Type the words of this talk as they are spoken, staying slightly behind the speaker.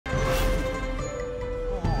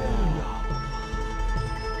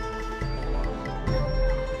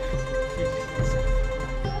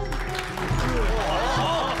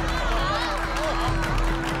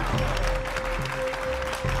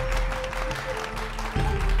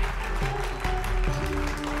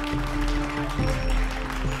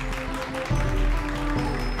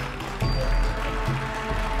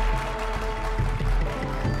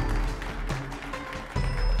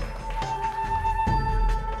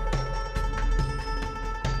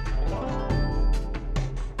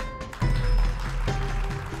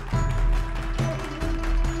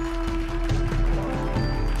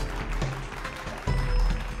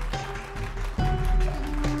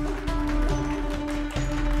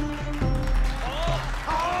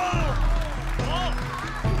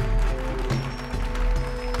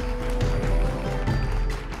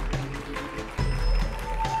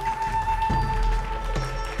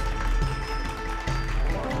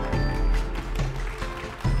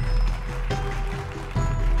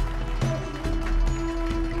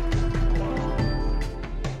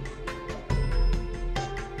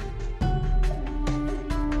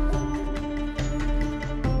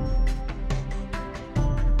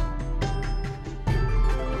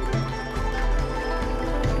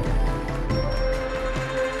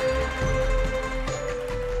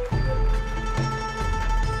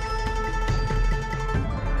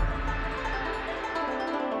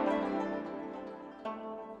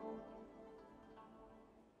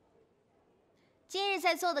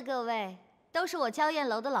在座的各位都是我娇艳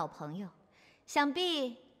楼的老朋友，想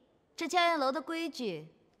必这娇艳楼的规矩，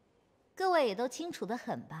各位也都清楚得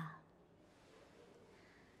很吧？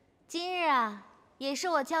今日啊，也是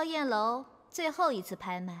我娇艳楼最后一次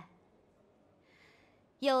拍卖，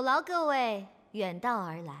有劳各位远道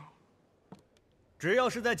而来。只要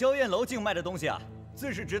是在娇艳楼竞卖的东西啊，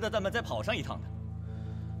自是值得咱们再跑上一趟的。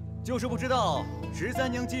就是不知道13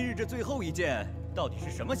娘今日这最后一件到底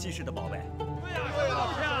是什么稀世的宝贝？对呀，什么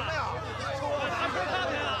宝贝啊？我拿出来看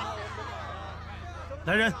看呀！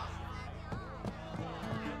来人，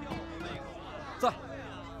在。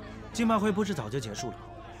竞卖会不是早就结束了？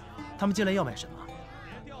他们进来要买什么？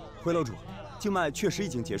回楼主，竞卖确实已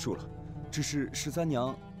经结束了，只是13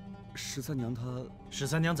娘她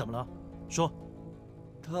13娘怎么了？说。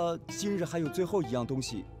她今日还有最后一样东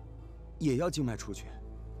西，也要竞卖出去。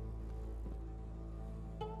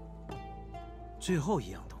最后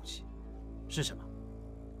一样东西是什么？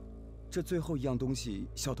这最后一样东西，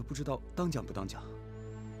小的不知道当讲不当讲。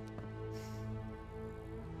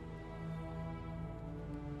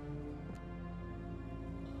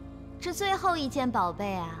这最后一件宝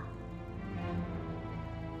贝啊，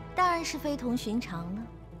当然是非同寻常了。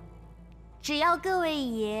只要各位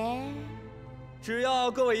爷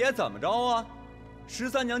怎么着啊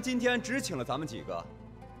？13娘今天只请了咱们几个，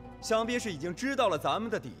想必是已经知道了咱们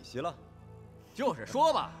的底细了。就是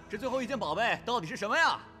说吧，这最后一件宝贝到底是什么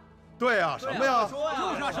呀？对呀，什么呀？说呀，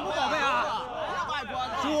就是啊，什么宝贝啊？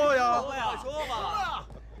说呀，说吧。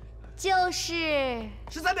就是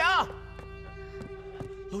13娘。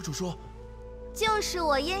楼主说，就是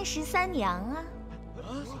我燕13娘啊！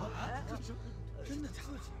真的假的？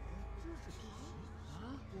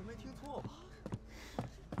我没听错吧？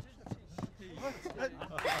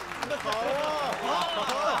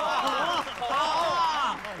好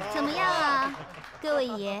啊！怎么样啊，各位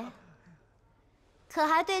爷？可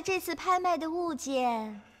还对这次拍卖的物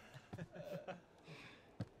件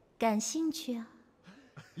感兴趣啊？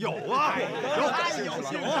有啊，有！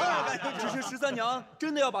只是13娘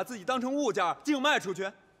真的要把自己当成物件竞卖出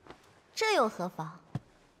去？这又何妨？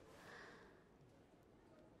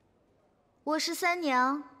我13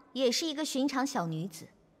娘也是一个寻常小女子，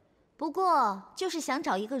不过就是想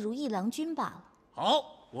找一个如意郎君罢了。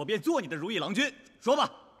好，我便做你的如意郎君。说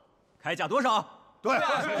吧，开价多少？对，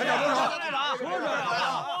开价多少？说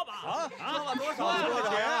吧，多少？多少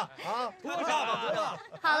钱啊？多少？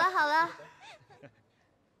好了，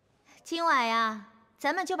今晚呀，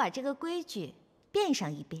咱们就把这个规矩变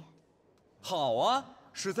上一遍。好啊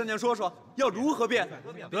，13娘说说要如何变？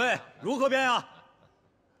对，如何变呀？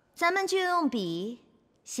咱们就用笔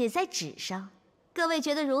写在纸上，各位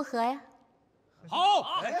觉得如何呀？好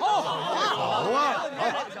啊！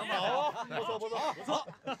不错。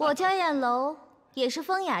我娇艳楼也是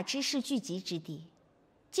风雅之士聚集之地，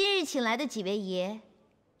今日请来的几位爷，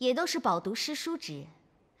也都是饱读诗书之人。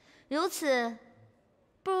如此，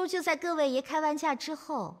不如就在各位爷开完价之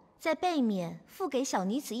后，在背面附给小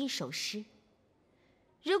女子一首诗。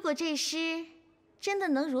如果这诗真的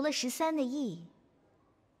能如了13的意，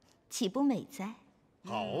岂不美哉？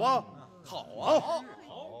好啊！好。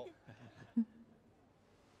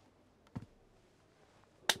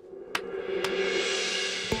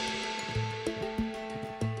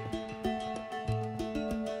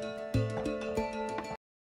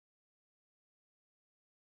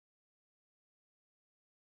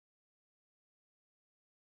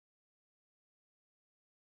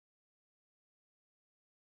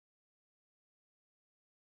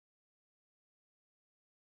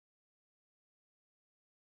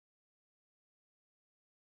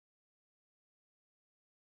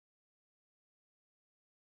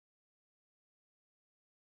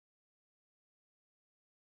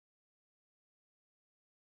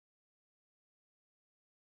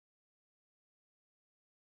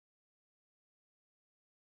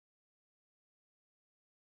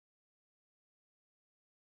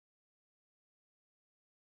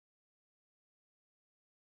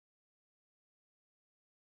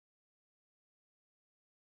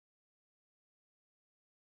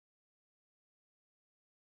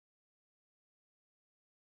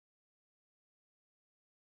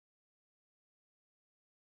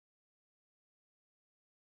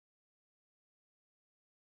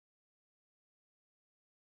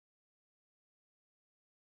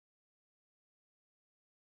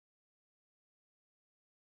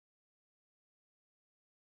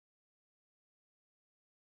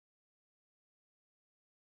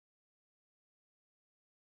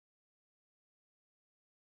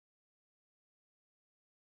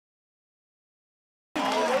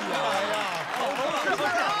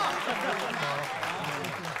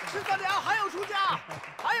三娘还有出价，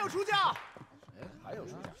还有出价。哎，还有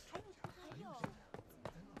出价。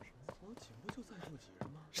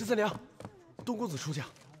 十三娘，东公子出价。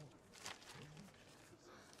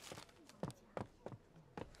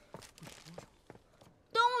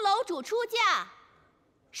东楼主出价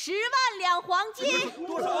10万两黄金。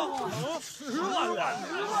多少？10万两。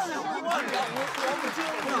10万两黄金。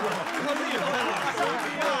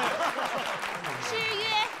诗曰：“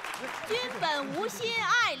君本无心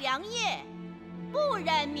爱良业，不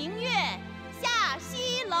忍明月下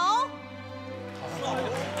西楼。” 好啊！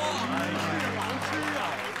是老师啊！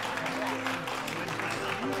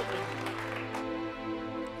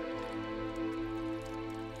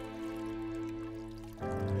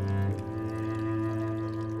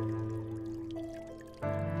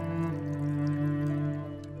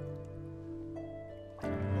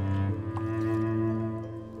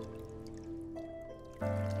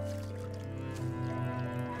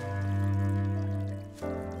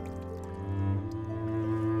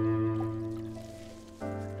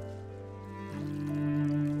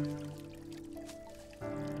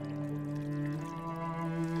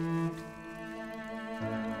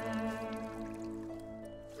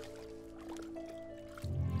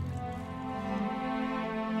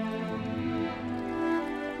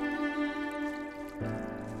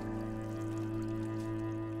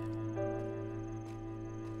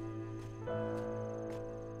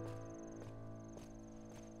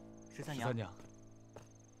 十三娘，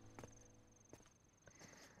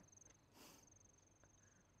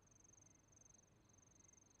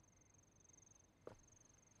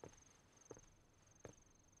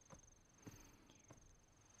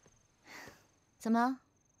怎么，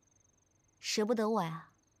舍不得我呀？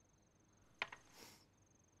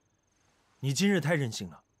你今日太任性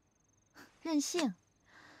了。任性？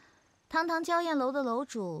堂堂娇艳楼的楼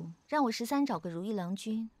主让我13找个如意郎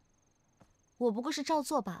君，我不过是照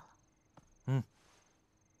做罢了。 嗯，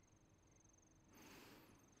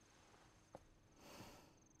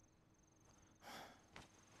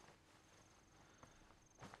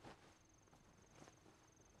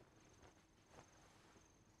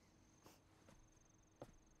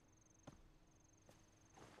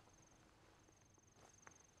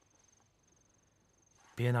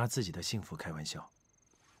别拿自己的幸福开玩笑，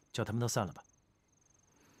叫他们都散了吧。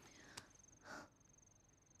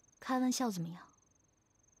开玩笑怎么样？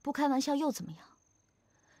不开玩笑又怎么样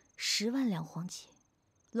？10万两黄金，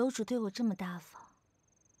楼主对我这么大方，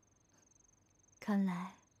看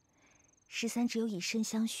来13只有以身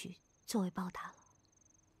相许作为报答了。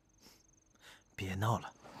别闹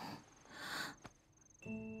了，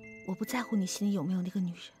我不在乎你心里有没有那个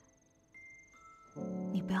女人，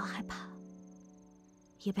你不要害怕，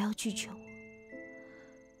也不要拒绝我。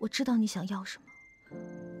我知道你想要什么，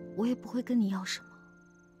我也不会跟你要什么，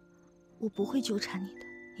我不会纠缠你的。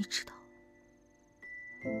 你知道，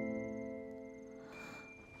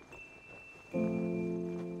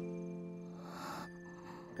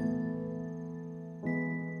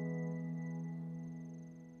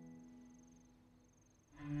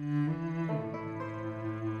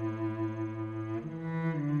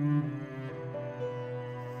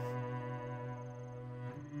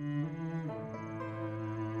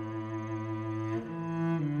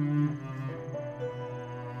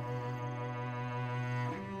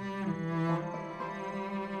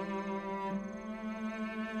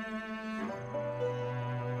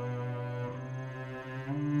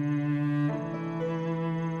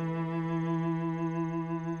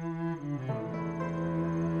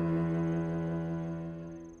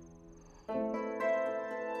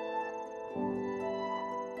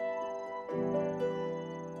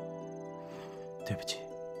对不起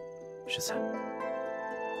，13，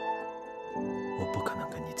我不可能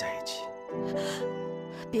跟你在一起。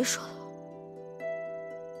别说了，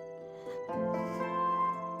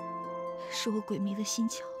是我鬼迷了心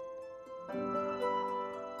窍。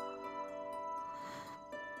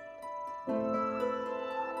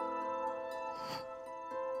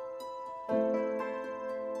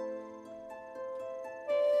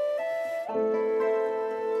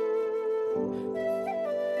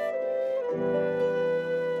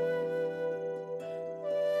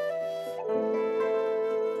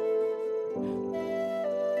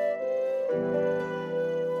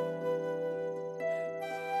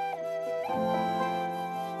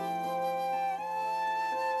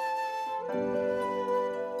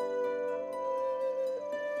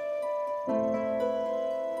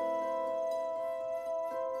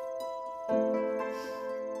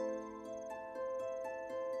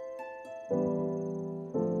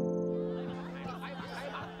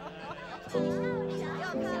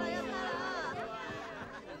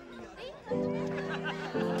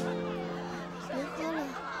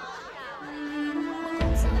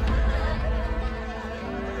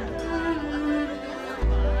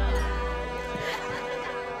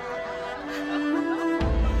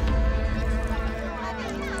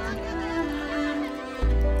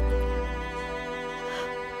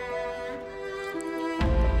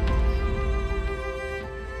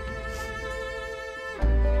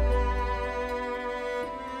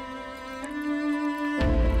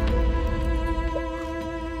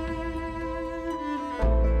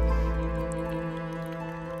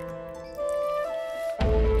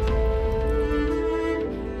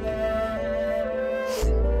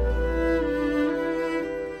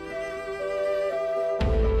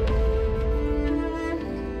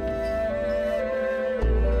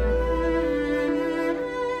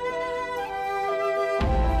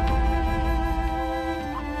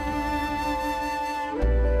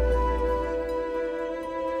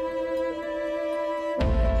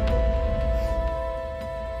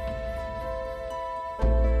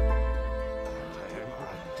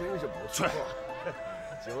去，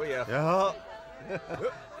酒也呀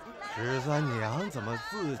，13娘怎么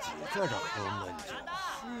自己在这喝闷酒？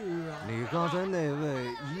是啊，你刚才那位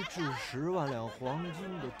1至10万两黄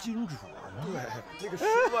金的金主呢？对，那个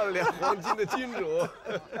10万两黄金的金主。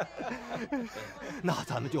那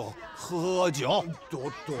咱们就喝酒，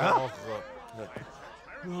多喝。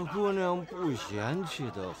这姑娘不嫌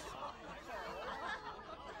弃的很。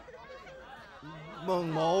孟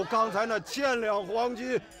某刚才那1000两黄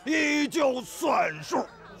金依旧算数。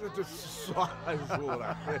这算数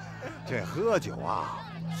了。这喝酒啊，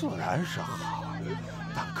自然是好，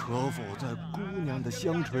但可否在姑娘的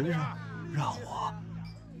香唇上让我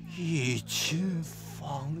一亲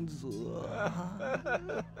芳泽啊？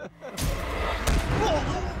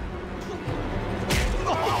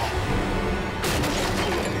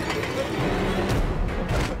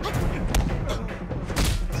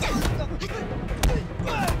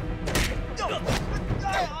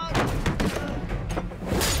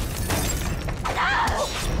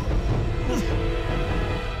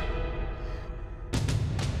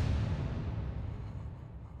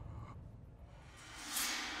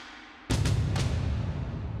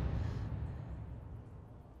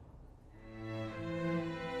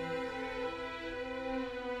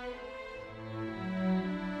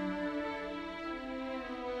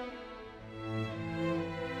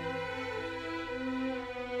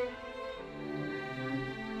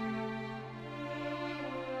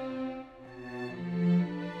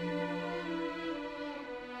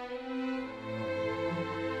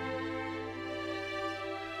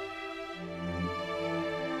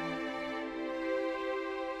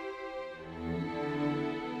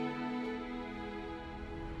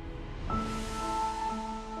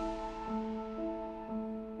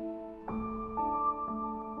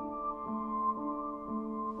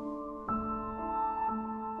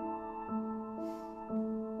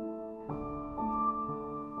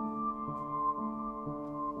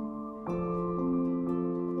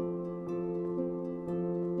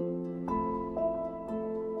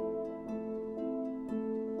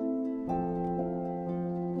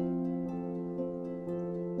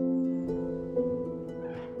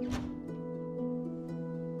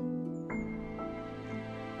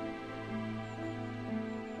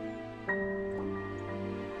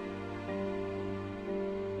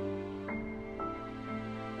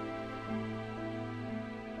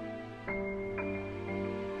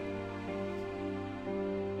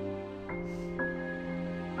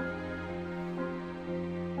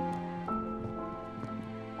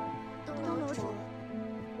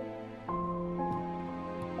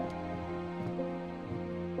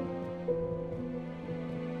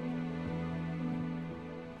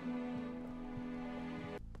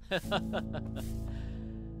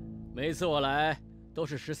每次我来都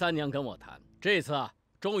是13娘跟我谈，这次啊，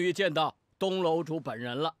终于见到东楼主本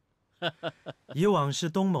人了。以往是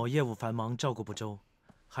东某业务繁忙，照顾不周，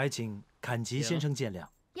还请坎吉先生见谅。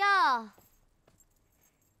哟，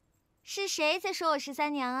是谁在说我13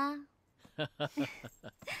娘啊？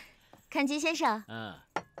坎吉先生，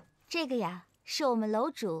这个呀是我们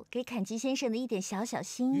楼主给坎吉先生的一点小小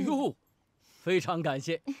心意。哟，非常感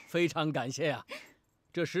谢，非常感谢啊！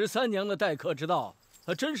这13娘的待客之道，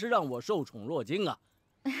真是让我受宠若惊啊！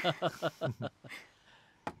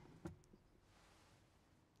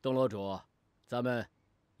东楼主，咱们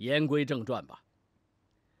言归正传吧。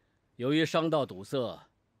由于商道堵塞，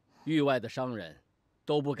域外的商人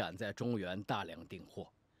都不敢在中原大量订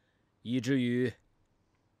货，以至于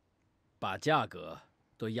把价格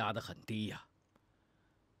都压得很低呀。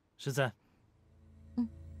13。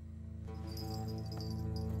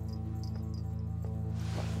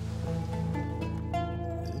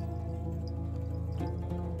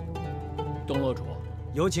东楼主，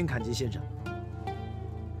有请坎吉先生。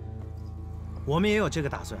我们也有这个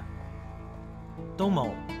打算。东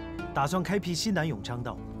某打算开辟西南永昌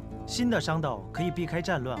道，新的商道可以避开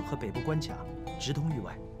战乱和北部关卡，直通域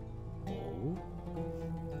外。哦，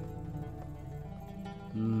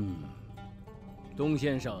东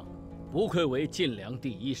先生不愧为晋梁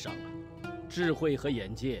第一商啊，智慧和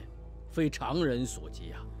眼界非常人所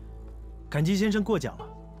及啊。坎吉先生过奖了。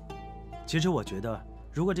其实我觉得，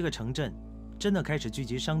如果这个城镇真的开始聚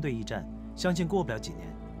集商队驿站，相信过不了几年，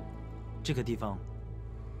这个地方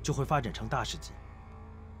就会发展成大市集，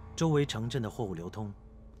周围城镇的货物流通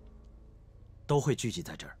都会聚集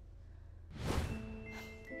在这儿。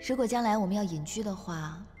如果将来我们要隐居的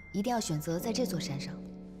话，一定要选择在这座山上。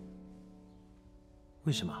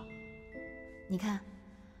为什么？你看，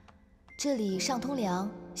这里上通梁，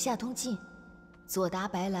下通晋，左达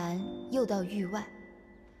白兰，右到域外，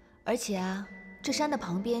而且啊，这山的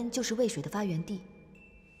旁边就是渭水的发源地。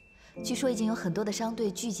据说已经有很多的商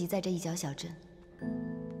队聚集在这一角小镇。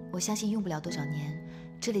我相信用不了多少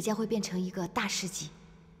年，这里将会变成一个大市集。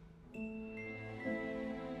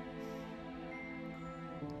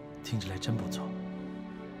听起来真不错。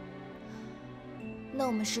那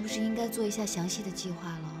我们是不是应该做一下详细的计划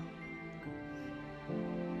了？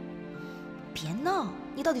别闹，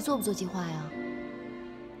你到底做不做计划呀？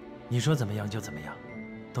你说怎么样就怎么样，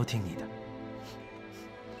都听你的。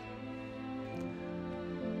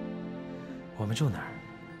我们住哪儿？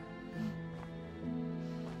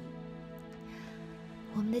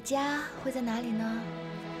我们的家会在哪里呢？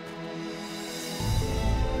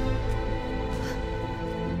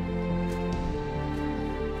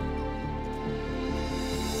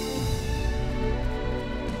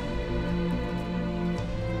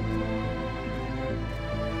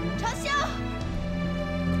长啸。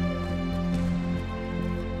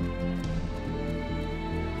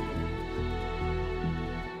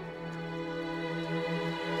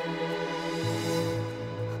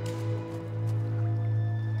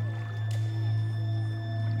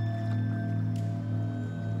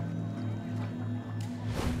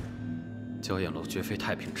焦焰楼绝非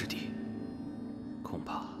太平之地，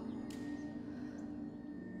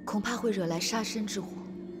恐怕会惹来杀身之祸。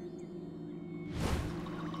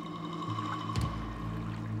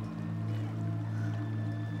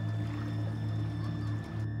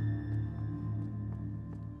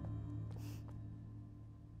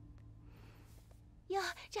哟，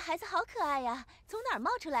这孩子好可爱呀，从哪儿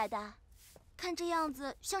冒出来的？看这样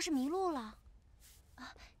子像是迷路了。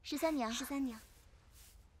啊，13娘，13娘。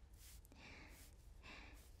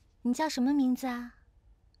你叫什么名字啊？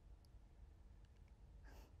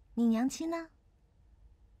你娘亲呢？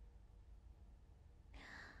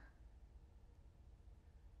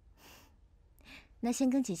那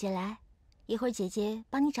先跟姐姐来，一会儿姐姐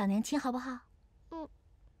帮你找娘亲，好不好？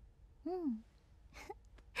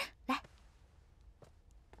来。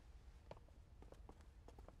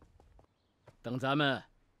等咱们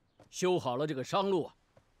修好了这个商路，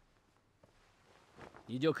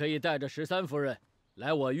你就可以带着13夫人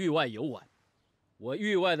来我域外游玩。我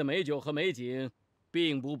域外的美酒和美景，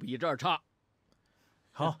并不比这儿差。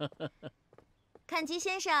好，看吉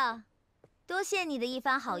先生，多谢你的一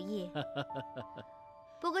番好意。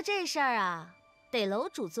不过这事儿啊，得楼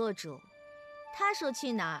主做主，他说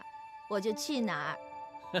去哪儿，我就去哪儿。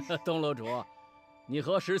东楼主，你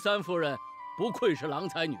和13夫人不愧是郎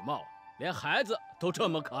才女貌，连孩子都这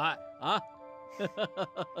么可爱啊！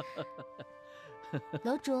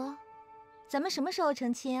楼主，咱们什么时候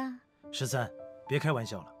成亲啊？13，别开玩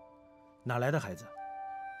笑了，哪来的孩子？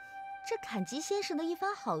这坎吉先生的一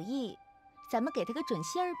番好意，咱们给他个准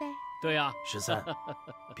信儿呗。对呀，13，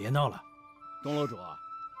别闹了。东楼主啊，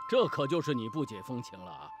这可就是你不解风情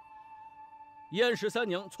了啊！燕13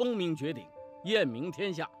娘聪明绝顶，艳名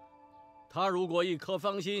天下。她如果一颗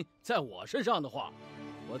芳心在我身上的话，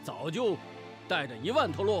我早就带着1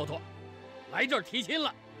万头骆驼来这儿提亲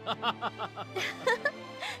了。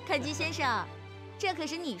坎吉先生，这可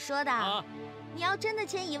是你说的啊！你要真的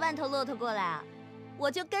牵1万头骆驼过来，我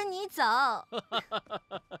就跟你走。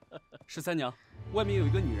13娘，外面有一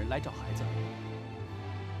个女人来找孩子。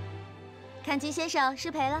坎吉先生失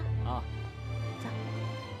陪了啊！走。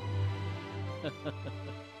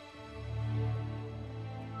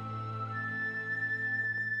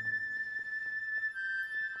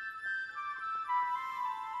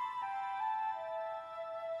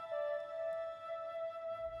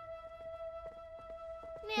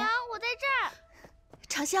娘，我在这儿。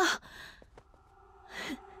长啸，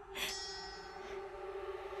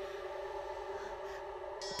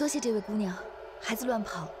多谢这位姑娘，孩子乱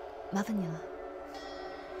跑，麻烦你了。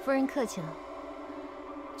夫人客气了。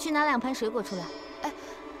去拿2盘水果出来。哎，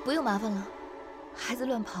不用麻烦了，孩子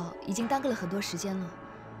乱跑已经耽搁了很多时间了，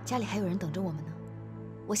家里还有人等着我们呢。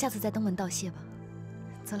我下次再登门道谢吧。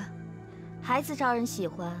走了。孩子招人喜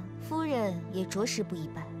欢，夫人也着实不一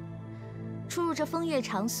般。出入这风月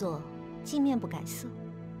场所，竟面不改色。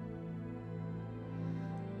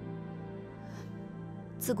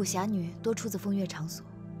自古侠女多出自风月场所，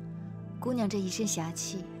姑娘这一身侠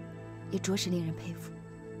气，也着实令人佩服。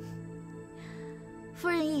夫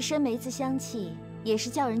人一身梅子香气，也是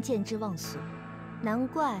叫人见之忘俗。难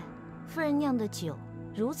怪夫人酿的酒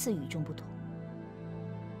如此与众不同。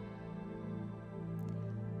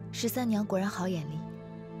13娘果然好眼力。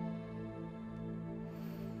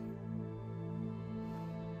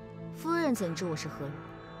夫人怎知我是何人？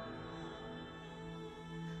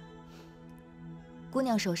姑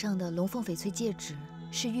娘手上的龙凤翡翠戒指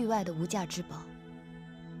是域外的无价之宝，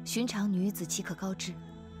寻常女子岂可高置？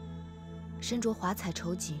身着华彩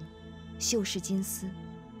绸锦，绣饰金丝，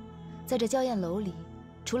在这娇艳楼里，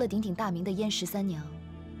除了鼎鼎大名的燕13娘，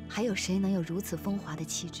还有谁能有如此风华的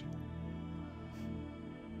气质？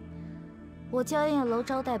我娇艳楼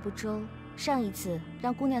招待不周，上一次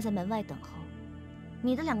让姑娘在门外等候。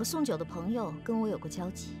你的2个送酒的朋友跟我有过交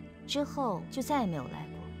集，之后就再也没有来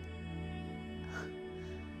过。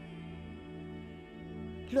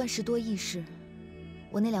乱世多异事，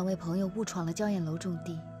我那2位朋友误闯了娇艳楼重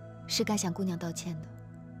地，是该向姑娘道歉的。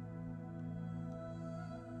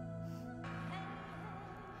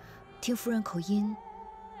听夫人口音，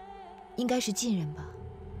应该是晋人吧？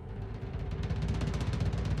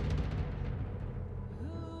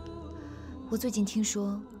我最近听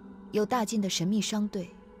说，有大晋的神秘商队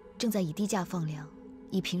正在以低价放粮，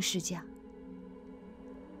以平市价。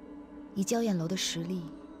以娇艳楼的实力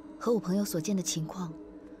和我朋友所见的情况，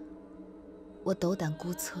我斗胆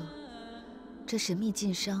估测，这神秘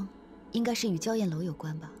晋商应该是与娇艳楼有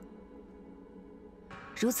关吧。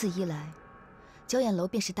如此一来，娇艳楼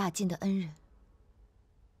便是大晋的恩人。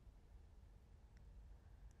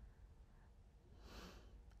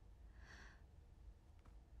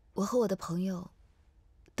我和我的朋友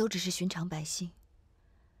都只是寻常百姓，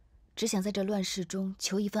只想在这乱世中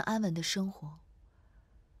求一份安稳的生活。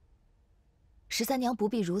13娘不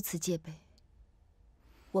必如此戒备。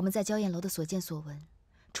我们在娇艳楼的所见所闻，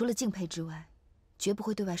除了敬佩之外，绝不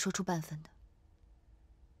会对外说出半分的。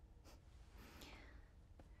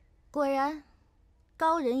果然，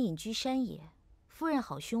高人隐居山野，夫人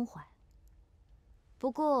好胸怀。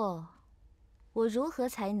不过，我如何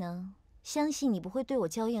才能相信你不会对我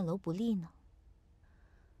娇艳楼不利呢？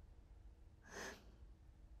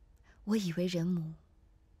我以为人母，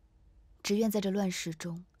只愿在这乱世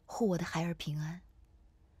中护我的孩儿平安。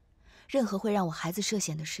任何会让我孩子涉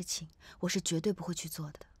险的事情，我是绝对不会去做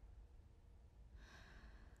的。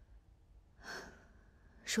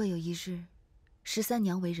若有一日，13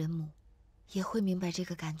娘为人母，也会明白这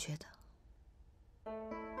个感觉的。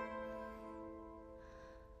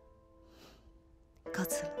告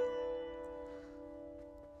辞了。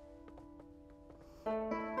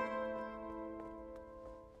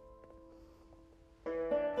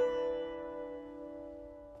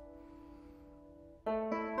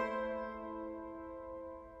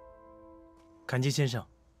砍击先生，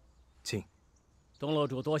请。东楼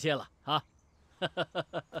主多谢了啊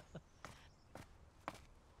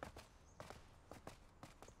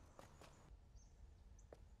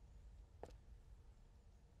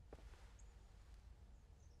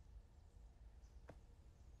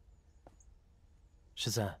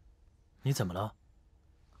！13，你怎么了？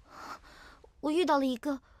我遇到了一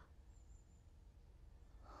个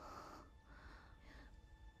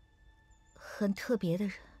很特别的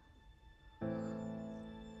人。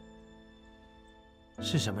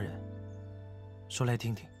是什么人？说来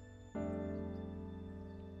听听。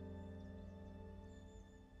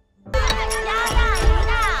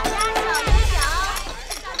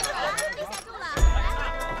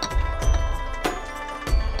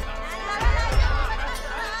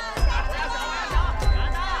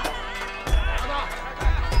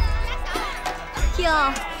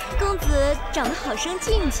哟，公子长得好生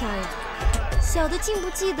俊俏呀！小的竟不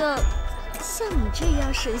记得像你这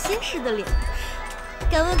样神仙似的脸。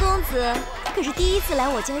敢问公子，可是第1次来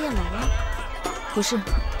我娇艳楼啊？不是，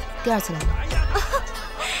第2次来了。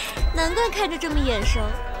难怪看着这么眼熟，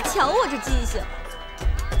瞧我这记性。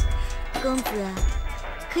公子，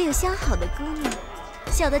可有相好的姑娘？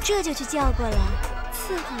小的这就去叫过来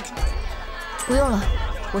伺候着。不用了，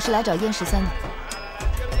我是来找燕13的。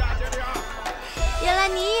原来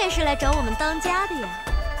你也是来找我们当家的呀！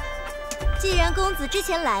既然公子之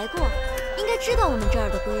前来过，应该知道我们这儿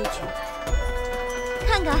的规矩。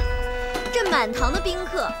看看，这满堂的宾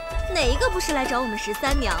客，哪一个不是来找我们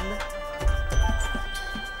13娘的？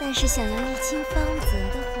但是想要一亲芳泽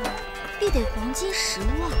的话，必得黄金10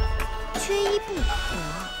万，缺一不可。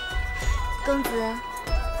公子，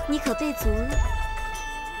你可备足了？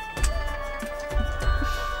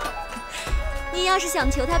你要是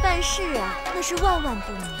想求他办事啊，那是万万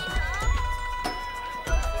不能的。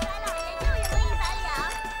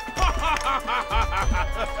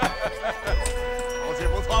口气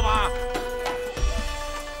不错吧？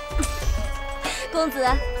公子，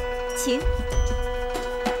请。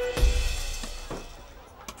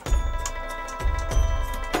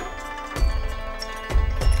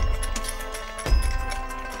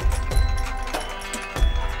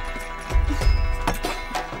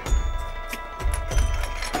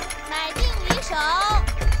买定离手。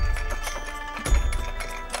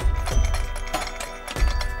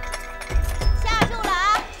下注了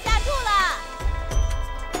啊！下注了！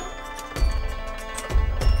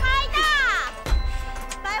开大！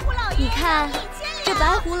白虎老爷。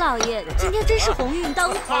胡老爷今天真是鸿运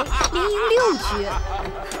当头，连赢6局。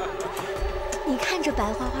你看这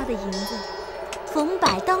白花花的银子，冯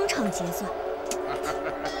柏当场结算。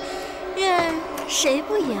任谁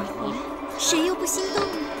不眼红，谁又不心动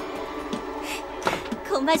呢？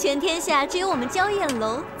恐怕全天下只有我们娇艳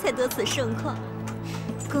楼才得此盛况。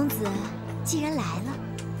公子既然来了，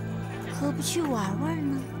何不去玩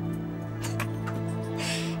玩呢？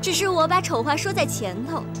只是我把丑话说在前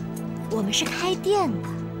头，我们是开店的，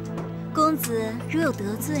公子如有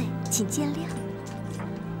得罪，请见谅。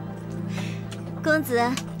公子，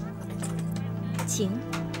请。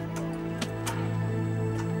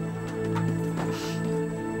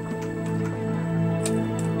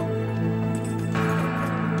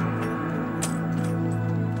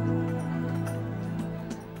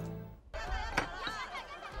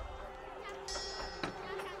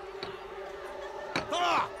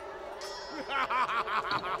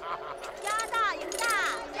压大赢大，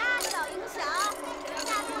压小赢小，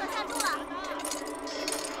下注了，下注了。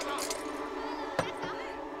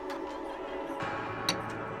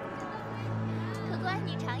客官，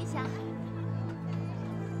你尝一下。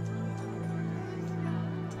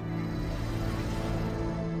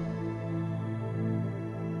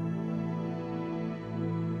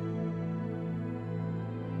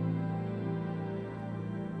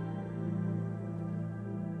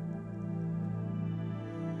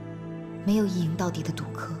没有一赢到底的赌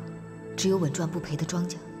客，只有稳赚不赔的庄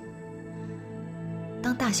家。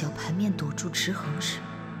当大小盘面赌注持衡时，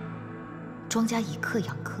庄家以客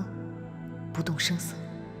养客，不动声色，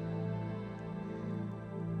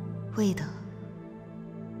为的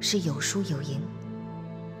是有输有赢，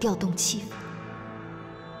调动气氛。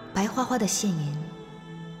白花花的现银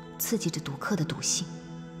刺激着赌客的赌性，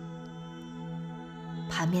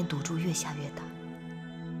盘面赌注越下越大。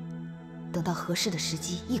等到合适的时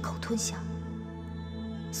机一口吞下，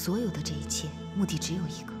所有的这一切目的只有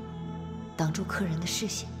一个：挡住客人的视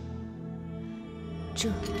线。这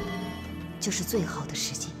就是最好的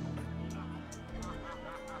时机。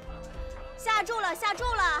下注了，下注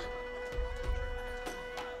了！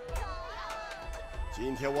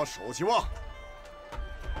今天我手气旺，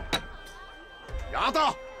压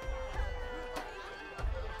大。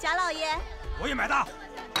贾老爷，我也买大。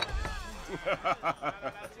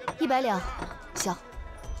100两，小。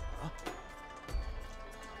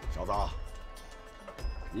小子，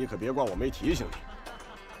你可别怪我没提醒你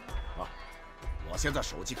啊！我现在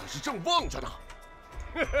手气可是正旺着呢。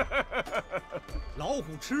老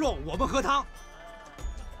虎吃肉，我们喝汤。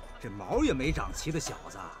这毛也没长齐的小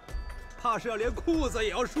子，怕是要连裤子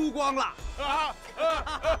也要输光了。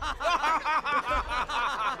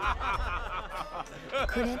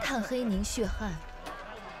可怜炭黑凝血汗，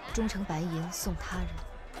终成白银送他人。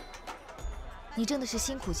你挣的是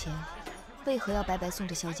辛苦钱，为何要白白送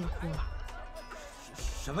这销金窟呢？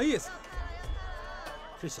什么意思？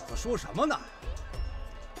这小子说什么呢？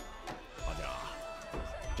大家，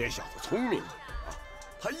这小子聪明啊，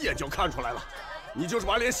他一眼就看出来了。你就是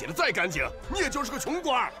把脸洗得再干净，你也就是个穷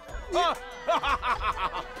官啊！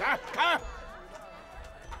开开！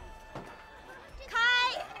开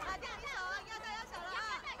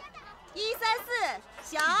！134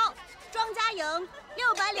小，庄家赢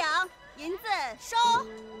600两，银子收。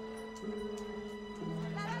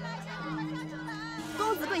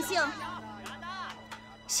公子贵姓？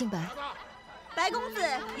姓白。白公子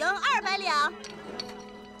赢200两。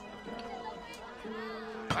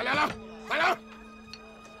再来了，再来！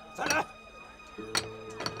再来！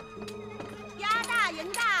压大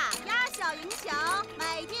赢大，压小赢小，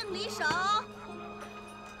买定离手。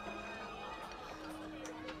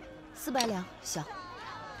400两，小。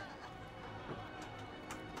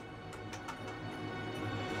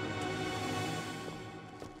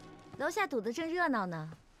楼下赌得正热闹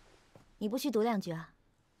呢，你不去赌2局啊？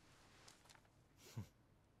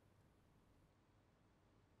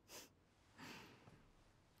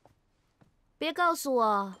别告诉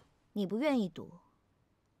我你不愿意赌。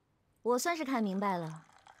我算是看明白了，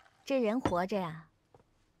这人活着呀，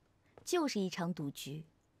就是一场赌局。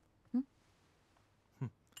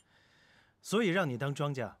所以让你当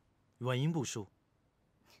庄家，稳赢不输。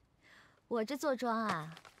我这做庄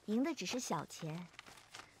啊，赢的只是小钱，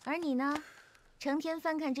而你呢，成天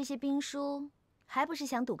翻看这些兵书，还不是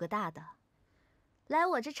想赌个大的？来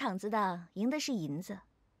我这场子的，赢的是银子，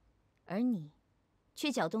而你，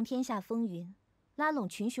却搅动天下风云，拉拢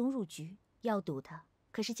群雄入局，要赌的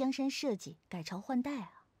可是江山社稷，改朝换代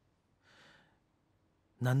啊！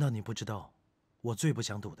难道你不知道，我最不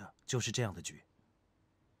想赌的就是这样的局？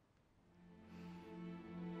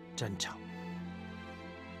战场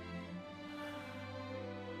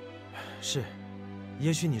是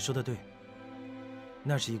也许你说的对，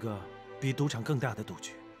那是一个比赌场更大的赌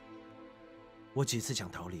局。我几次想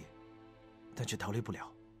逃离，但却逃离不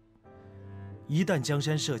了。一旦江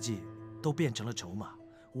山社稷都变成了筹码，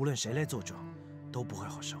无论谁来做庄，都不会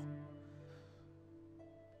好受。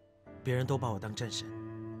别人都把我当战神，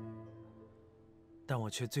但我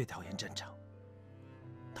却最讨厌战场，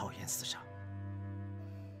讨厌厮杀。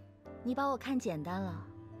你把我看简单了，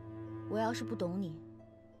我要是不懂你，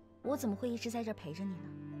我怎么会一直在这儿陪着你呢？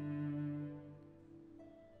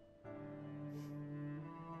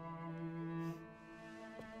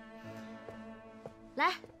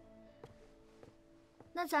来，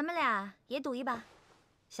那咱们俩也赌一把，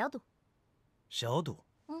小赌。小赌。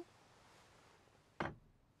嗯。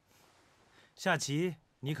下棋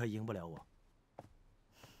你可赢不了我，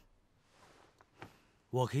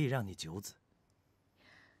我可以让你9子。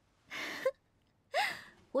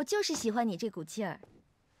我就是喜欢你这股劲儿，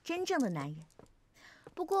真正的男人。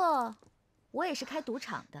不过，我也是开赌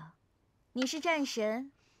场的，你是战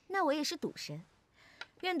神，那我也是赌神，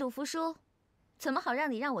愿赌服输，怎么好让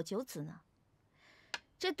你让我9子呢？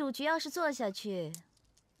这赌局要是做下去，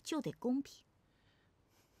就得公平。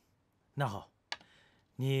那好，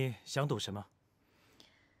你想赌什么？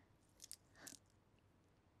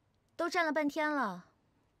都站了半天了，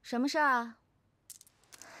什么事儿啊？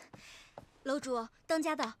楼主，当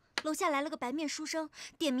家的，楼下来了个白面书生，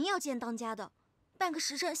点名要见当家的。半个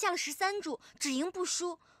时辰下了13注，只赢不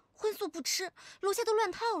输，荤素不吃，楼下都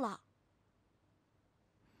乱套了。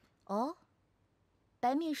哦，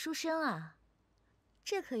白面书生啊，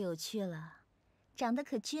这可有趣了，长得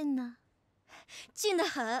可俊呢。俊得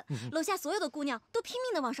很，楼下所有的姑娘都拼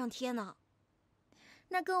命的往上贴呢。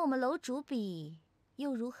那跟我们楼主比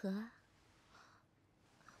又如何？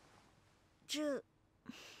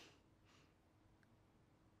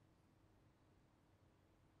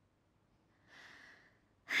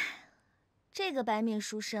这个白面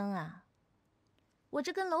书生啊，我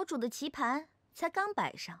这跟楼主的棋盘才刚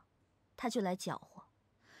摆上，他就来搅和，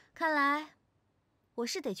看来我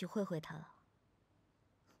是得去会会他了。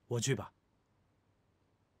我去吧。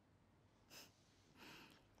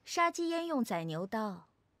杀鸡焉用宰牛刀，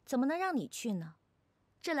怎么能让你去呢？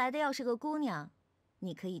这来的要是个姑娘，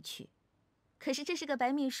你可以去，可是这是个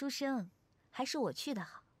白面书生，还是我去的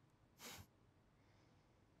好。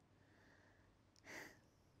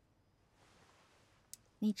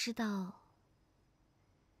你知道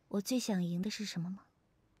我最想赢的是什么吗？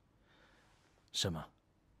什么？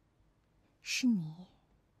是你。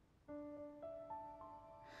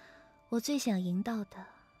我最想赢到的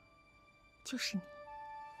就是你。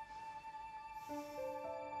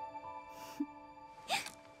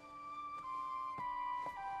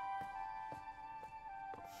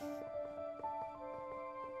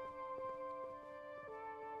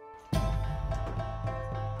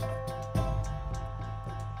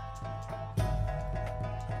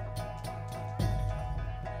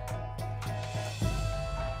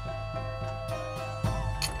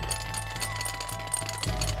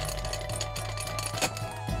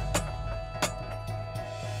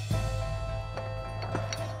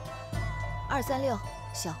236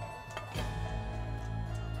小。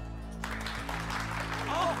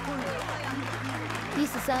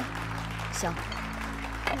143小。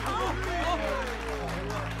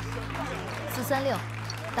436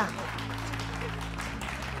大。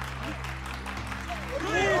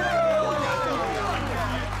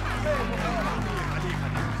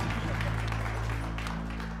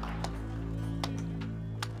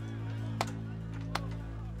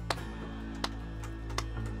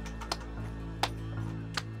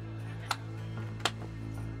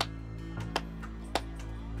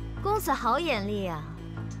公子好眼力啊！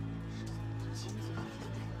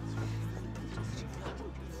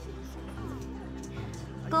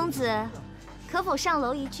公子，可否上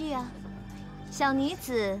楼一句啊？小女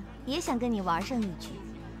子也想跟你玩上一局。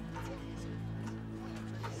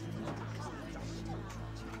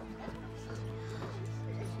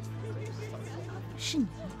是你。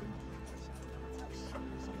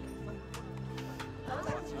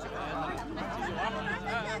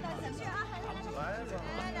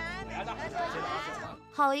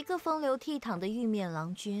好一个风流倜傥的玉面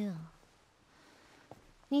郎君啊！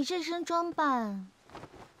你这身装扮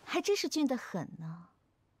还真是俊得很呢。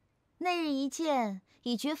那日一见，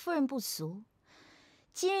已觉夫人不俗。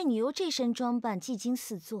今日你又这身装扮，技惊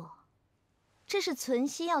四座，这是存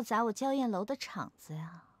心要砸我娇艳楼的场子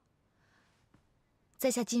呀！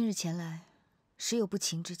在下今日前来，实有不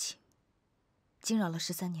情之请，惊扰了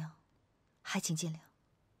13娘，还请见谅。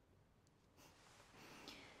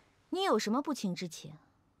你有什么不情之请？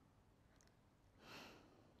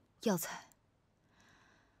药材，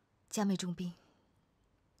家妹重病，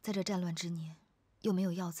在这战乱之年，又没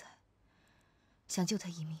有药材，想救她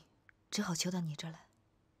一命，只好求到你这儿来。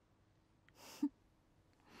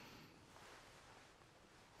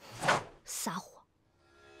撒谎！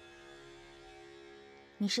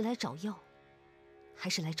你是来找药，还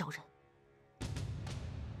是来找人？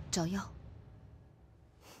找药。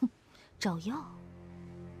哼，找药。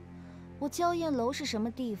我娇艳楼是什么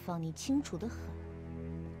地方，你清楚得很。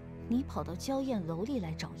你跑到娇艳楼里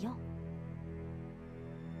来找药？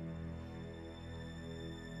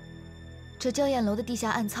这娇艳楼的地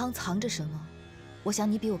下暗仓藏着什么？我想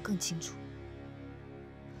你比我更清楚。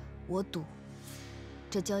我赌，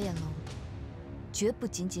这娇艳楼绝不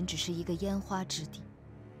仅仅只是一个烟花之地。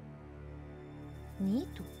你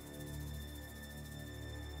赌？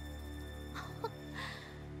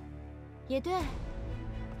也对，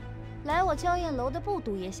来我娇艳楼的不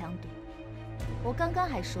赌也想赌。我刚刚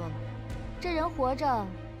还说了，这人活着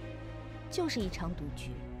就是一场赌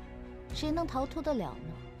局，谁能逃脱得了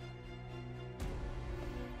呢？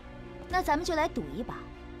那咱们就来赌一把。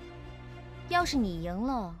要是你赢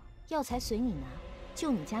了，药材随你拿，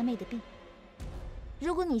救你家妹的病。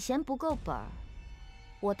如果你嫌不够本儿，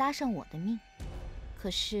我搭上我的命。可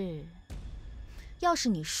是，要是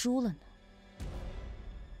你输了呢？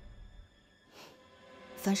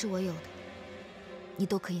凡是我有的，你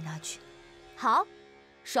都可以拿去。好，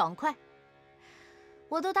爽快。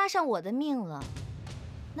我都搭上我的命了，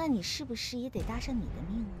那你是不是也得搭上你的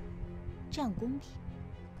命呢？这样公平。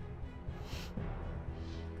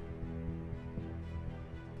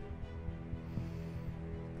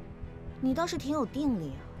你倒是挺有定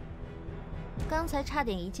力啊！刚才差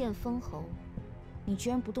点一剑封喉，你居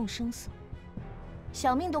然不动声色，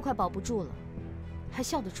小命都快保不住了，还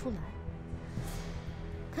笑得出来。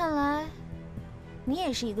看来你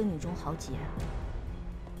也是一个女中豪杰啊！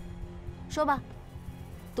说吧，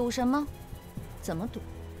赌什么？怎么赌？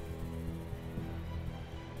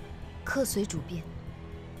客随主便。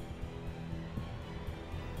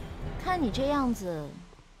看你这样子，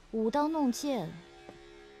舞刀弄剑，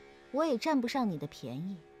我也占不上你的便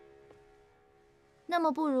宜。那么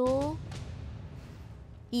不如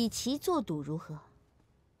以棋作赌如何？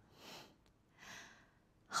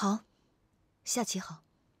好，下棋好。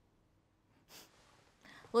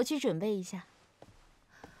我去准备一下。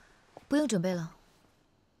不用准备了，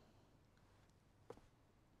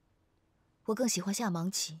我更喜欢下盲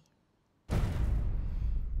棋。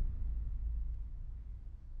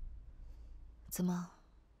怎么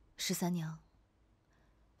，13娘，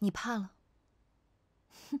你怕了？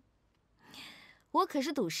哼，我可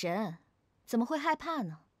是赌神，怎么会害怕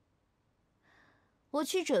呢？我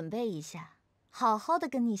去准备一下，好好的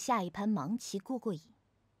跟你下一盘盲棋过过瘾。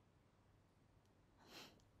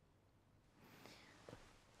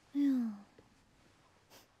哎呀，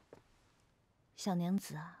小娘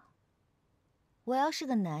子啊，我要是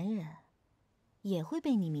个男人，也会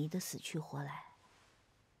被你迷得死去活来。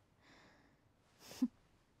哼，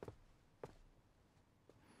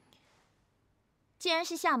既然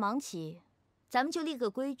是下盲棋，咱们就立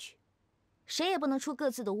个规矩，谁也不能出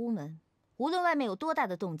各自的屋门，无论外面有多大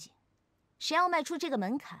的动静，谁要迈出这个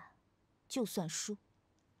门槛，就算输。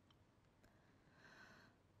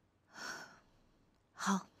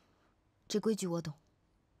好。这规矩我懂。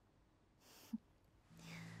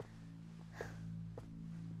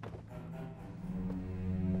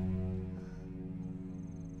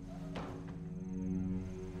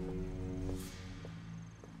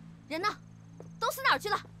人呢？都死哪儿去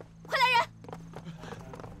了？快来人！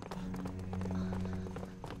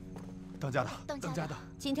当家的，当家的，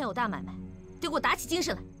今天有大买卖，得给我打起精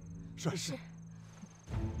神来。是。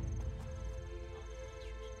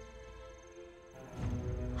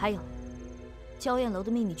还有。娇艳楼的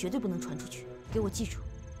秘密绝对不能传出去，给我记住，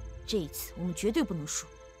这一次我们绝对不能输，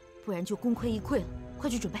不然就功亏一篑了。快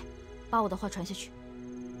去准备，把我的话传下去。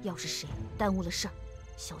要是谁耽误了事儿，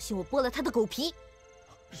小心我剥了他的狗皮。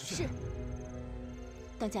是。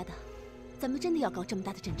当家的，咱们真的要搞这么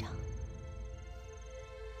大的阵仗？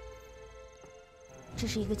这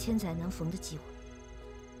是一个千载难逢的机会，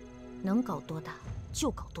能搞多大就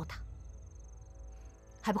搞多大。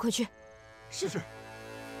还不快去！是。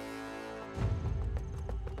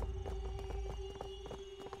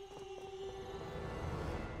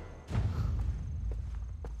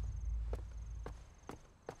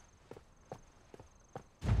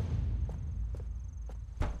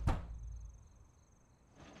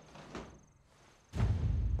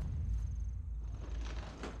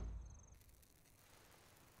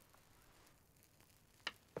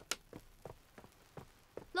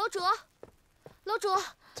楼主，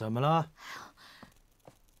怎么了？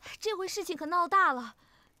这回事情可闹大了，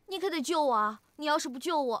你可得救我啊！你要是不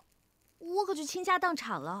救我，我可就倾家荡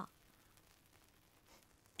产了。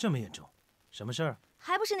这么严重？什么事儿？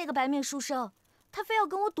还不是那个白面书生，他非要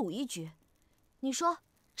跟我赌一局。你说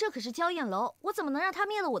这可是娇艳楼，我怎么能让他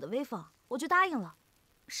灭了我的威风？我就答应了。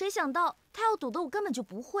谁想到他要赌的我根本就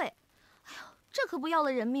不会。哎呦，这可不要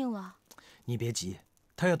了人命了。你别急，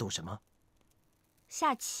他要赌什么？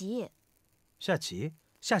下棋。下棋？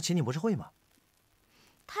下棋你不是会吗？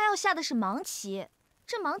他要下的是盲棋，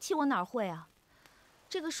这盲棋我哪会啊？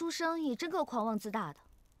这个书生也真够狂妄自大的，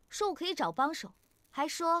说我可以找帮手，还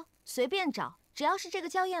说随便找，只要是这个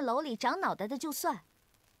娇艳楼里长脑袋的就算。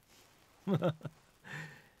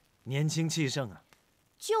年轻气盛啊！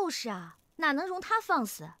就是啊，哪能容他放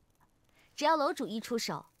肆？只要楼主一出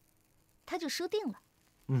手，他就输定了。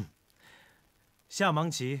下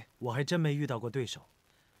盲棋我还真没遇到过对手，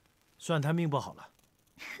算他命不好了。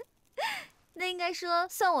那应该说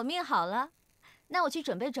算我命好了。那我去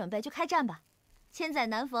准备准备，就开战吧。千载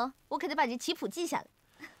难逢，我可得把这棋谱记下来。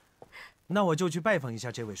那我就去拜访一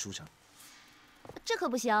下这位书生。这可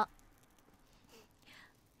不行。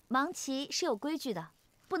盲棋是有规矩的，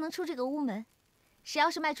不能出这个屋门。谁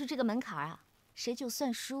要是迈出这个门槛啊，谁就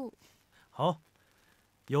算输。好，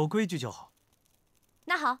有规矩就好。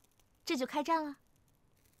那好，这就开战了。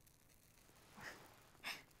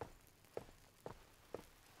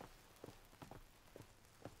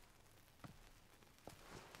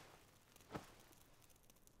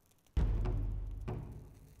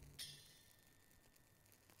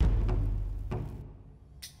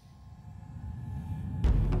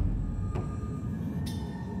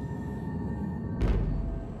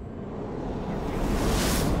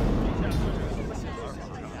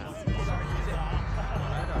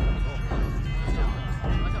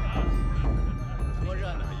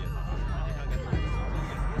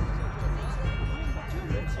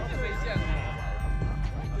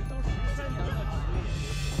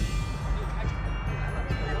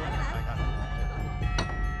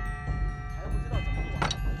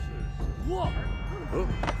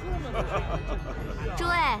诸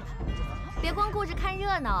位，别光顾着看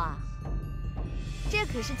热闹啊！这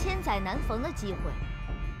可是千载难逢的机会，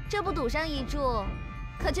这不赌上一注，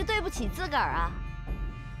可就对不起自个儿啊！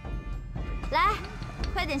来，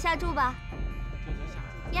快点下注吧！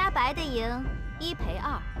压白的赢1赔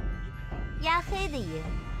2，压黑的赢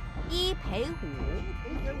1赔5。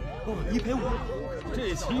哦，1赔5，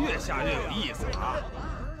这棋越下越有意思了啊！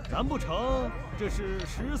难不成这是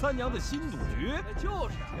13娘的新赌局？就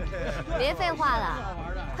是。别废话了，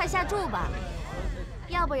快下注吧，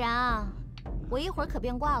要不然啊，我一会儿可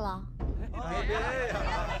变卦了。别呀！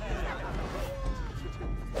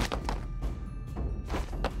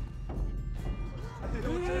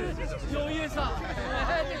有意思，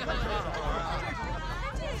哎，这个很好。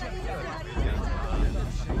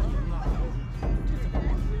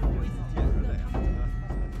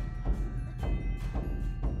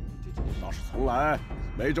倒是从来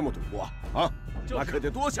没这么赌过啊！那可得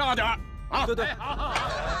多下点啊！对，好，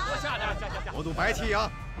多下点，下。我赌白棋啊！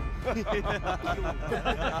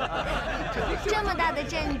这么大的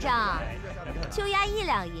阵仗，就压1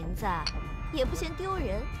两银子，也不嫌丢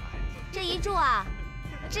人。这一注啊，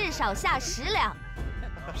至少下10两。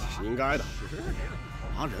是应该的，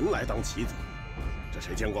拿人来当棋子，这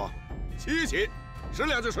谁见过？7棋，10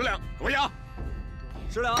两就10两，给我压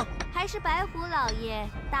10两。还是白虎老爷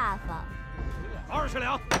大方。20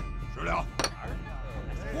两，10两，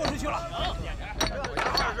豁出去了。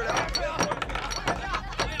20两。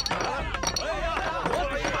我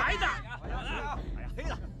给白的。哎呀，黑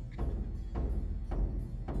的。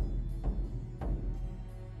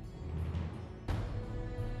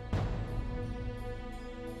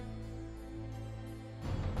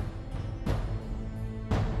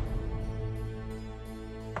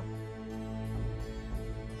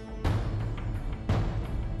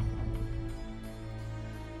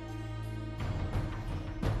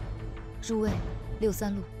诸位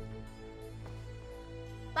，63路。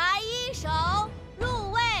白衣手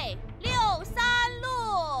入位63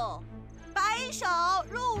路，白衣手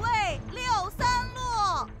入位63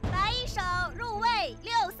路，白衣手入位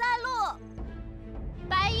63路，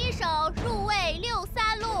白衣手入位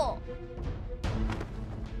63路。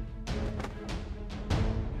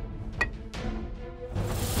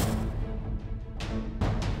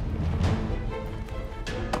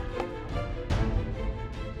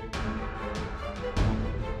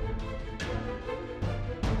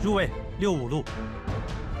入位65路。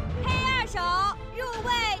黑二手入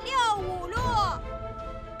位65路，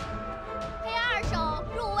黑二手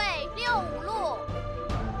入位65路，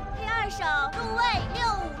黑二手入位65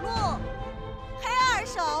路，黑二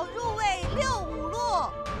手入位65路，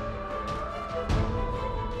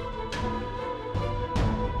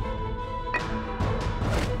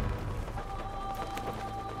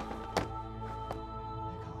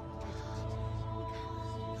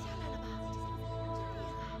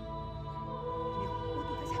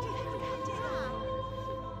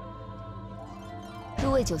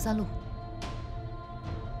入位93路。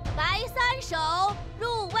白三手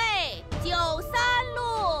入位93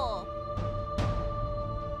路。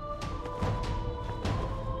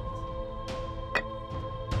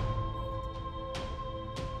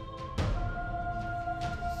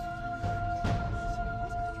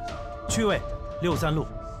去位63路。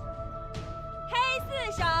黑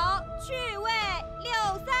四手去位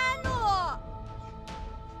63路。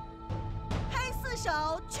黑四手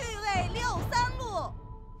去位63路。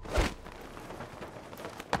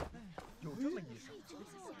有这么一手？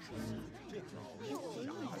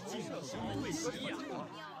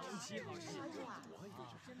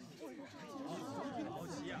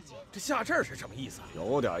这下阵是什么意思？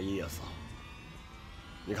有点意思。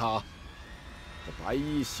你看啊，这白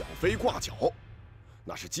衣小飞挂角，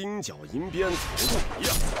那是金角银边草肚皮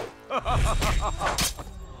呀。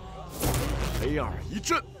黑二一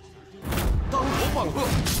震，当头棒喝。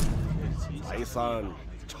白三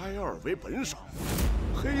拆二为本手，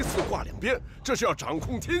黑四挂两边，这是要掌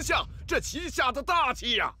控天下，这旗下的大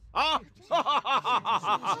气呀！啊！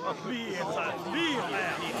厉害，厉害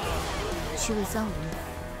呀！去位35路。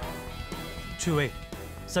去位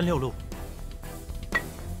36路。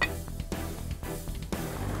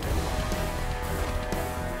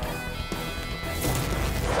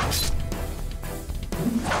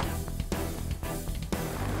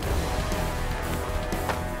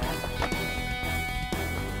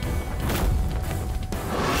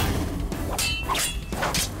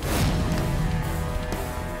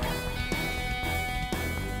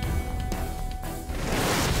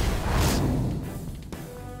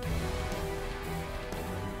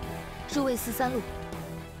入位43路。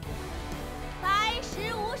白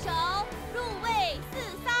15手入位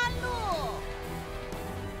43路。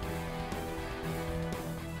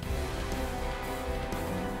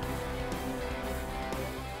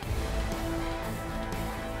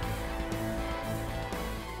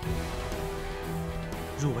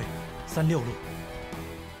入位36路。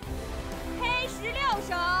黑16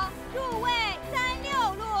手入位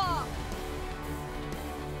36路。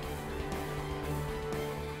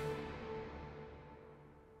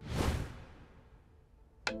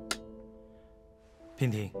娉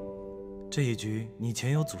婷，这一局你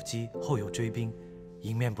前有阻击，后有追兵，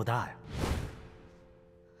赢面不大呀。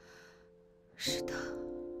是的。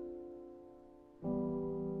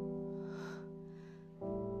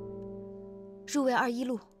入位21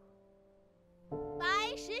路。白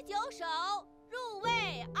19手入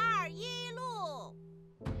位21路。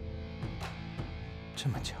这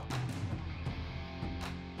么巧。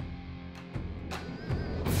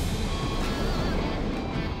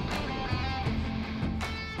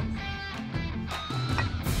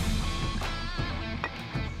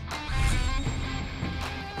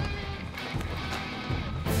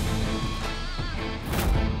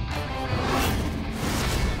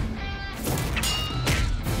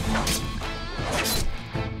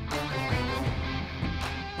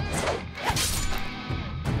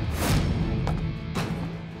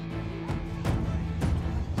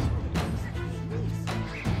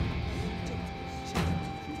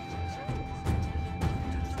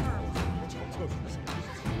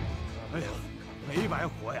哎呀，没白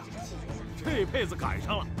活呀！这辈子赶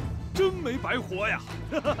上了，真没白活呀！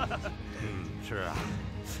是啊，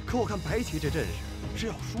可我看白棋这阵势是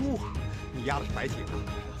要输啊！你压的是白棋啊？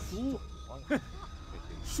输啊！哼，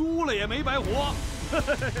输了也没白活。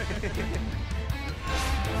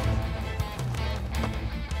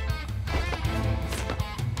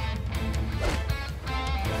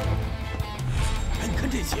哎，你看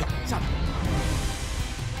这棋下的。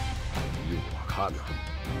依我看呢，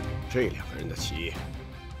这两个人的棋，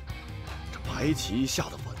这白棋下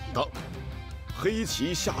的稳当，黑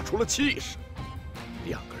棋下出了气势，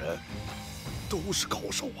两个人都是高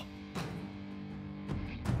手啊！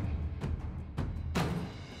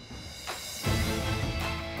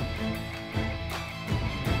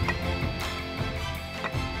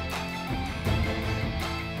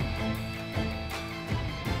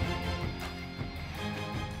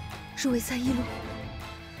入位31路。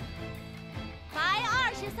白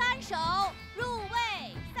23手入位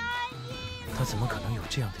31路。他怎么可能有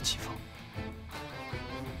这样的棋风？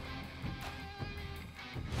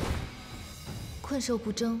困兽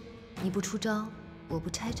不争，你不出招，我不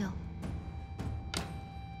拆招。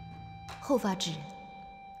后发制人，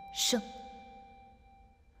胜。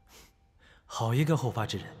好一个后发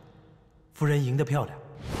制人，夫人赢得漂亮。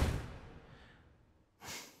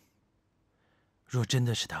若真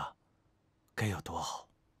的是他，该有多好！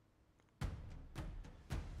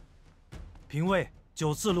平位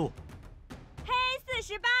94路。黑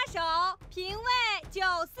48手平位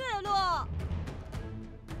94路。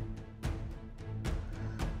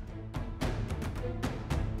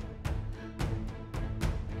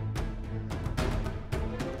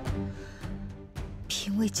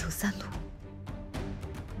位93路，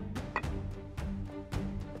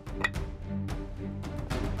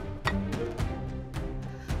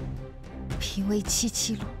品位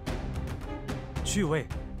77路，去位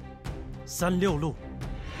36路。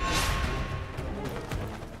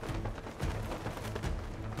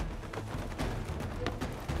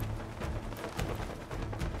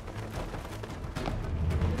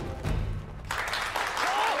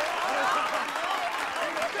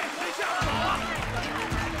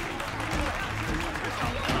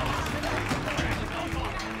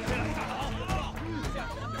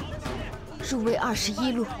入位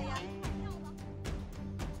21路，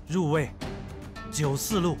入位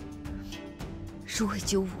94路，入位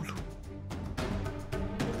95路，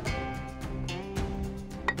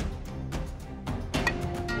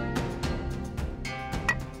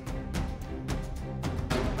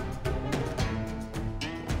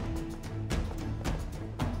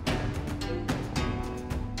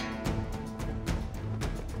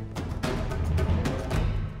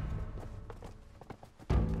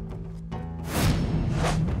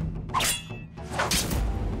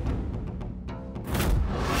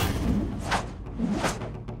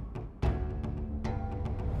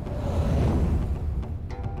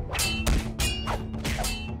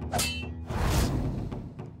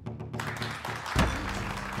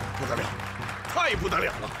不得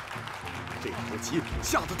了了，这步棋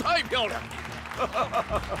下得太漂亮了！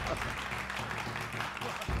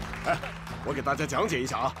哎，我给大家讲解一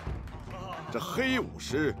下啊，这黑武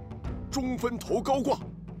士中分头高挂，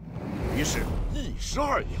于是1石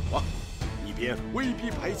2鸟啊，一边威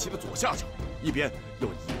逼白棋的左下角，一边又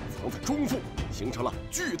隐藏在中腹，形成了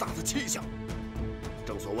巨大的气象。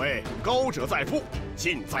正所谓高者在腹，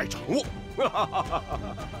近在掌握。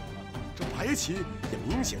这白棋也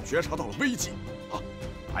明显觉察到了危机啊！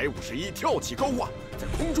白武士一跳起高挂，在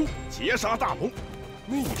空中截杀大龙，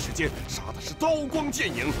那一时间杀的是刀光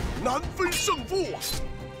剑影，难分胜负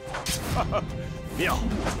啊！妙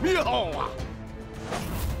啊！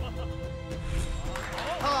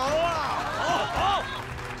好啊！好！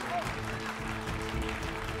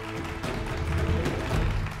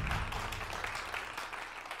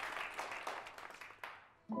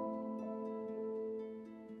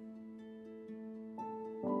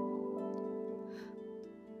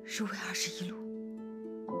入位21路，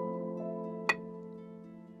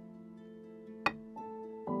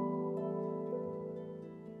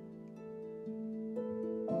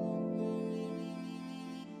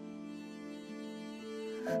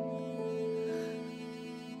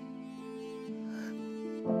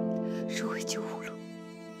入位95路，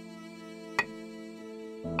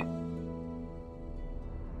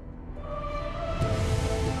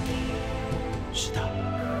是他，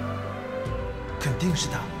肯定是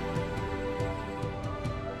他。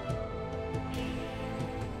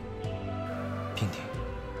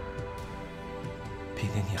平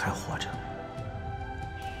婷，你还活着，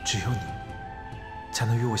只有你才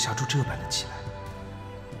能与我下出这般的棋来。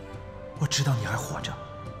我知道你还活着。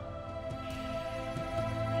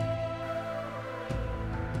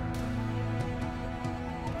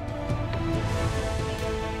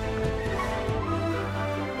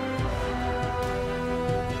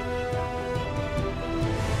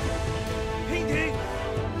平婷，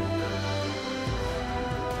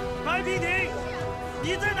白平婷，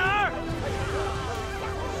你在哪儿？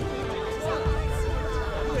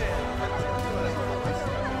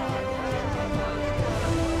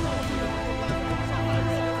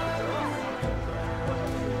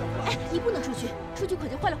你不能出去，出去可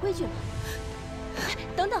就坏了规矩了。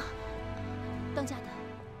等等，当家的，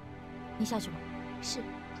你下去吧。是。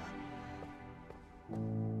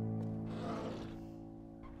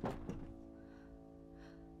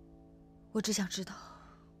我只想知道，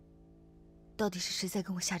到底是谁在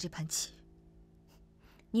跟我下这盘棋？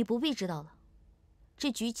你不必知道了，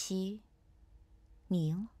这局棋，你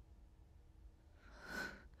赢了。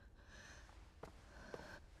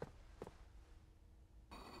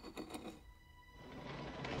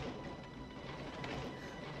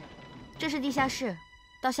这是地下室，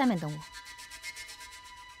到下面等我。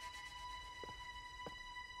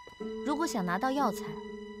如果想拿到药材，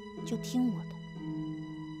就听我的。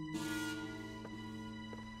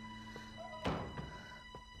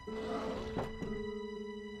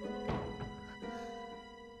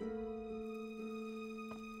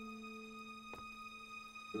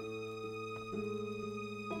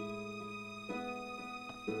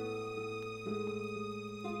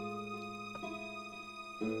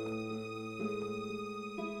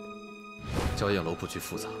焦焰楼布局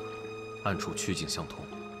复杂，暗处曲径相通。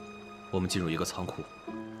我们进入一个仓库，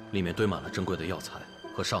里面堆满了珍贵的药材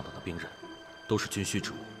和上等的兵刃，都是军需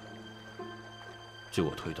之物。据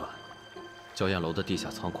我推断，焦艳楼的地下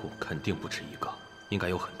仓库肯定不止一个，应该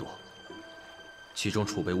有很多，其中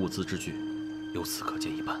储备物资之巨，由此可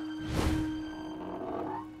见一斑。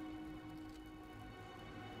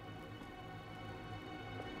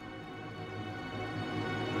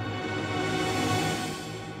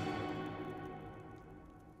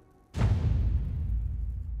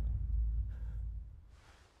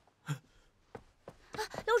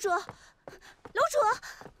楼主，楼主，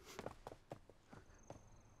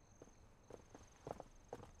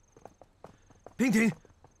平亭，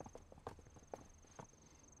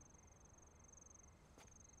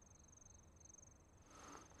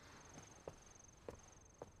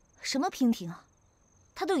什么平亭啊？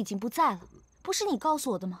他都已经不在了，不是你告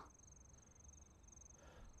诉我的吗？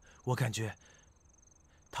我感觉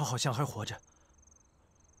他好像还活着，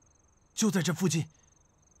就在这附近。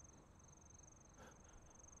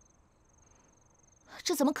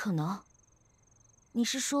这怎么可能？你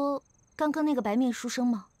是说刚刚那个白面书生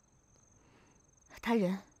吗？他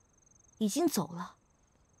人已经走了。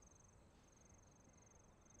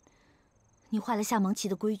你坏了下盲棋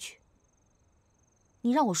的规矩，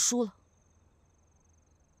你让我输了。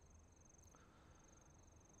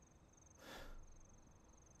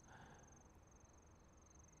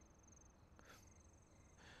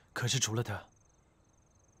可是除了他，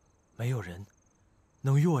没有人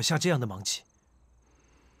能与我下这样的盲棋。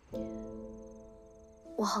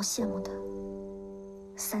我好羡慕他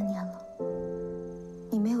，3年了，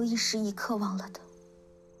你没有一时一刻忘了他。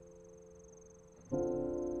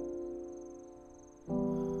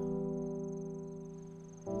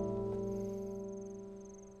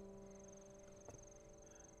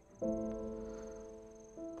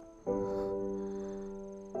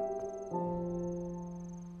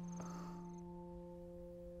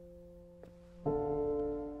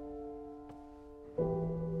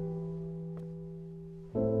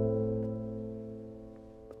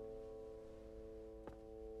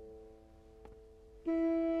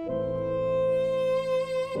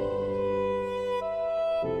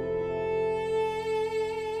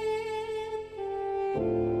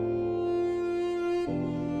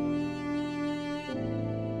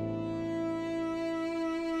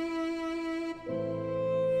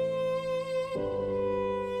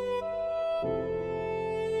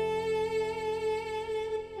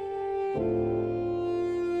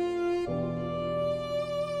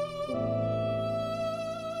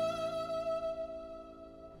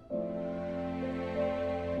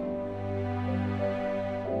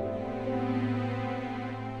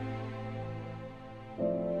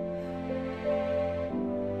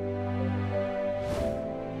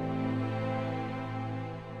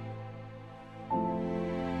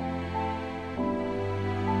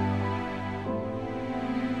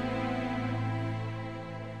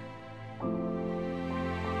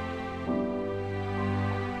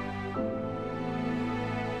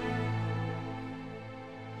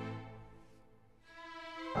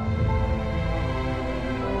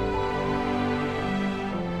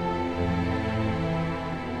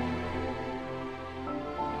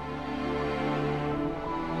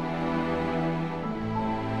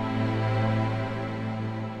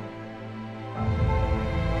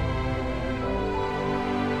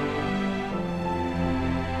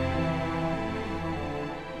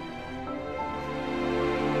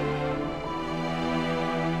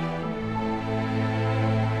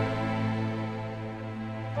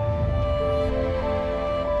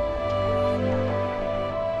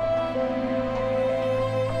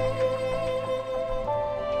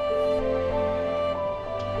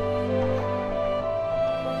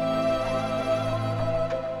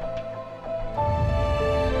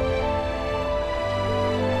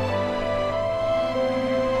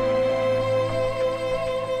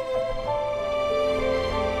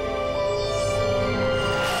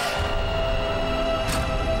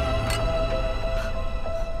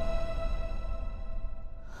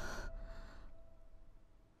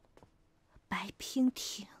听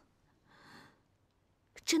听，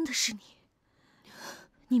真的是你，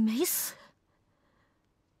你没死。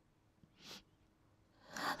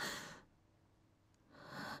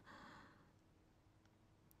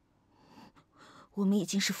我们已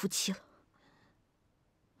经是夫妻了，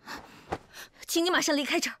请你马上离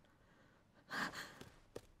开这儿。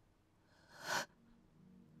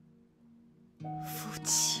夫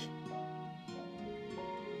妻。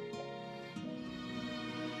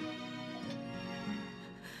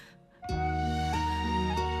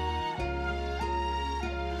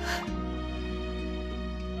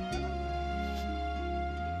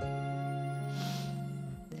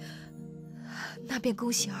 那便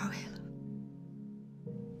恭喜二位了。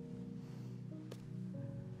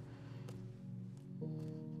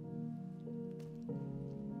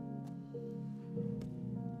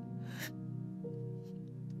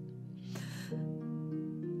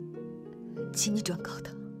请你转告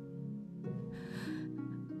他，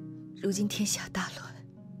如今天下大乱，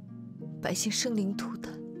百姓生灵涂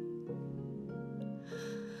炭，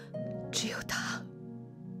只有他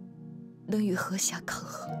能与河侠抗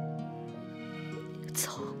衡。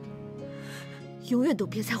走，永远都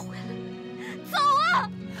别再回来！走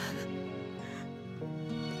啊！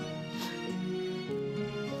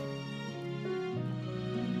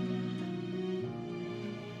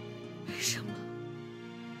为什么？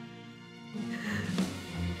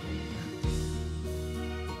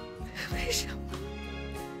为什么？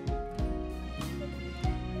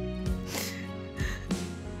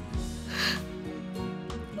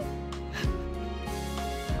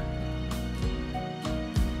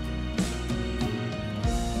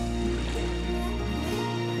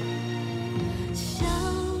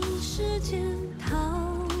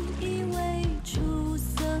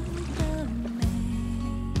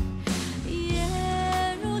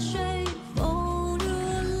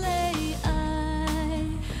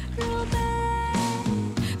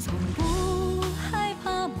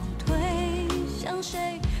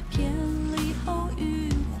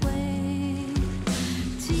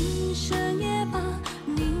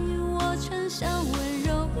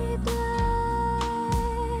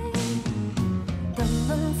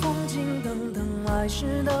来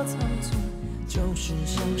时的仓促，就是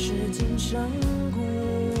像是今生故。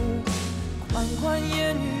款款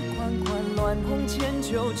烟雨，款款乱红千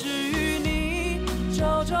秋，只与你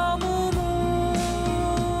朝朝暮暮。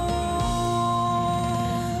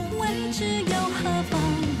未知又何妨？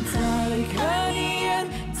再看一眼，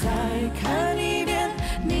再看一遍，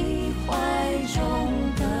你怀中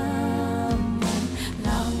的梦。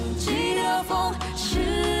浪迹的风，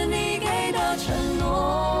是你给的承诺。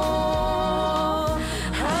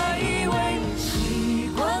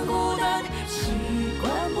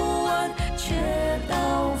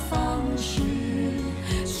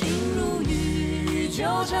纠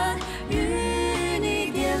缠